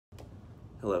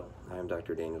Hello, I am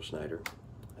Dr. Daniel Schneider,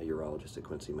 a urologist at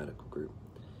Quincy Medical Group.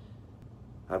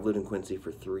 I've lived in Quincy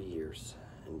for 3 years,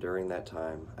 and during that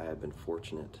time I have been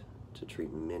fortunate to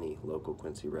treat many local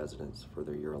Quincy residents for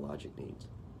their urologic needs.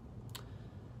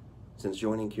 Since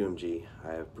joining QMG,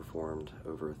 I have performed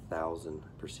over 1,000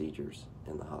 procedures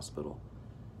in the hospital,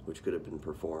 which could have been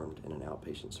performed in an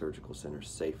outpatient surgical center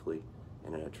safely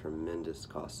and at a tremendous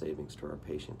cost savings to our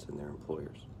patients and their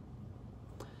employers.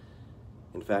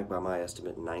 In fact, by my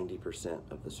estimate,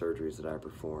 90% of the surgeries that I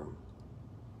perform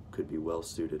could be well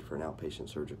suited for an outpatient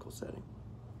surgical setting.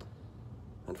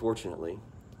 Unfortunately,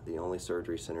 the only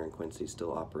surgery center in Quincy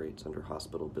still operates under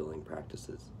hospital billing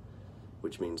practices,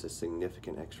 which means a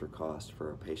significant extra cost for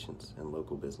our patients and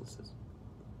local businesses.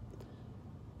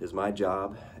 It is my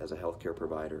job as a healthcare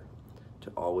provider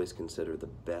to always consider the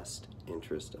best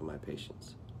interest of my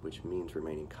patients, which means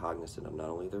remaining cognizant of not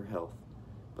only their health,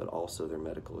 but also their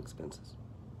medical expenses.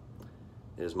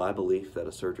 It is my belief that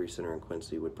a surgery center in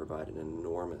Quincy would provide an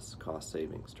enormous cost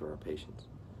savings to our patients,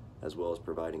 as well as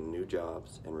providing new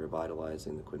jobs and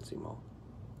revitalizing the Quincy Mall.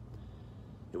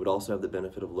 It would also have the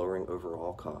benefit of lowering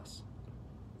overall costs,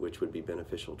 which would be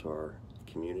beneficial to our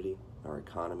community, our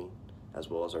economy, as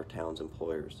well as our town's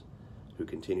employers, who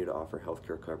continue to offer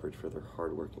healthcare coverage for their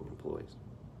hardworking employees.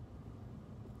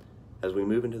 As we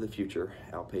move into the future,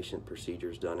 outpatient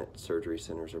procedures done at surgery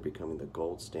centers are becoming the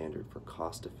gold standard for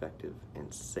cost-effective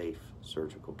and safe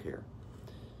surgical care,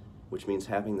 which means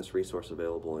having this resource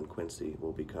available in Quincy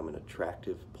will become an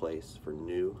attractive place for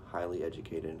new, highly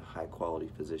educated, and high-quality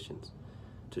physicians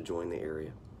to join the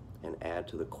area and add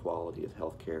to the quality of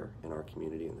healthcare in our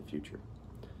community in the future.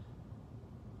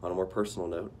 On a more personal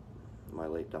note, my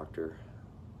late doctor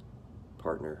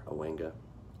partner, Ouwenga,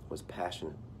 was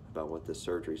passionate about what this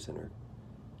surgery center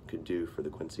could do for the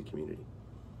Quincy community.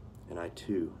 And I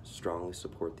too strongly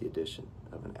support the addition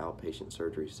of an outpatient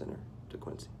surgery center to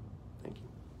Quincy.